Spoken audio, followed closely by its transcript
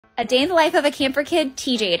A day in the life of a camper kid,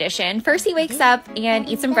 TJ edition. First he wakes up and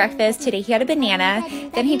eats some breakfast. Today he had a banana.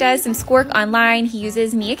 Then he does some schoolwork online. He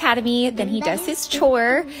uses Me Academy. Then he does his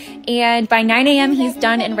chore. And by 9 a.m. he's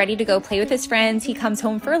done and ready to go play with his friends. He comes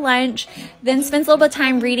home for lunch. Then spends a little bit of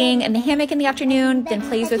time reading in the hammock in the afternoon. Then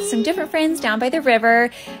plays with some different friends down by the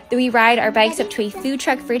river. Then we ride our bikes up to a food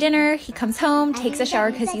truck for dinner. He comes home, takes a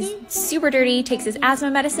shower because he's super dirty, takes his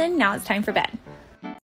asthma medicine. Now it's time for bed.